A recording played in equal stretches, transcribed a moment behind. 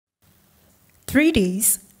3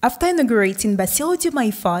 days after inaugurating Bassirou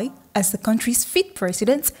Diomaye Faye as the country's fifth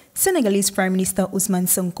president, Senegalese Prime Minister Ousmane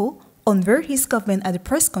Sonko unveiled his government at a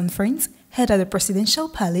press conference held at the Presidential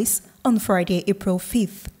Palace on Friday, April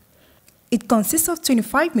 5th. It consists of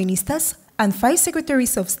 25 ministers and 5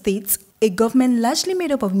 secretaries of state, a government largely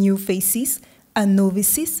made up of new faces and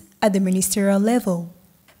novices at the ministerial level.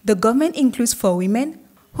 The government includes 4 women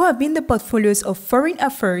who have been the portfolios of foreign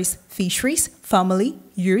affairs, fisheries, family,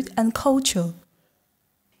 youth, and culture.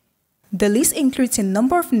 The list includes a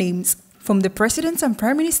number of names from the President and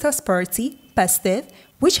Prime Minister's party, PASTEF,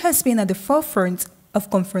 which has been at the forefront of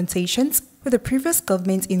confrontations with the previous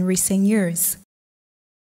government in recent years.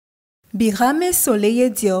 Birame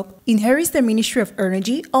Souleye Diop inherits the Ministry of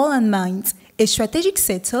Energy, Oil and Mines, a strategic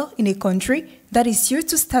sector in a country that is due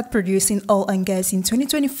to start producing oil and gas in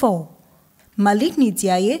 2024. Malik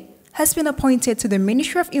Ndiaye has been appointed to the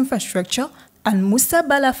Ministry of Infrastructure and Moussa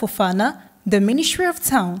Bala Fofana, the Ministry of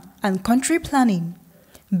Town and Country Planning.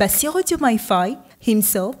 Bassirou Diomaye Faye,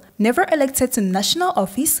 himself never elected to national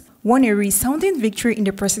office, won a resounding victory in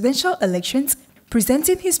the presidential elections,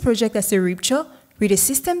 presenting his project as a rupture with a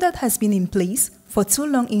system that has been in place for too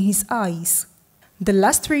long in his eyes. The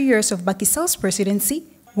last 3 years of Macky Sall's presidency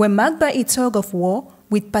were marked by a tug of war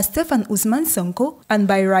with PASTEF and Ousmane Sonko and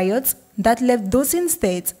by riots that left dozens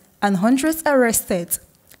dead and hundreds arrested.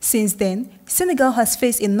 Since then, Senegal has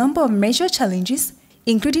faced a number of major challenges,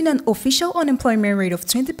 including an official unemployment rate of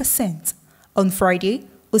 20%. On Friday,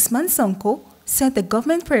 Ousmane Sonko said the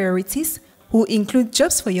government priorities will include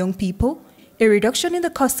jobs for young people, a reduction in the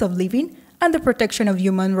cost of living, and the protection of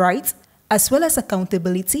human rights, as well as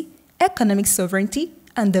accountability, economic sovereignty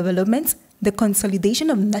and development, the consolidation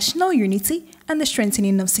of national unity, and the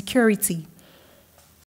strengthening of security.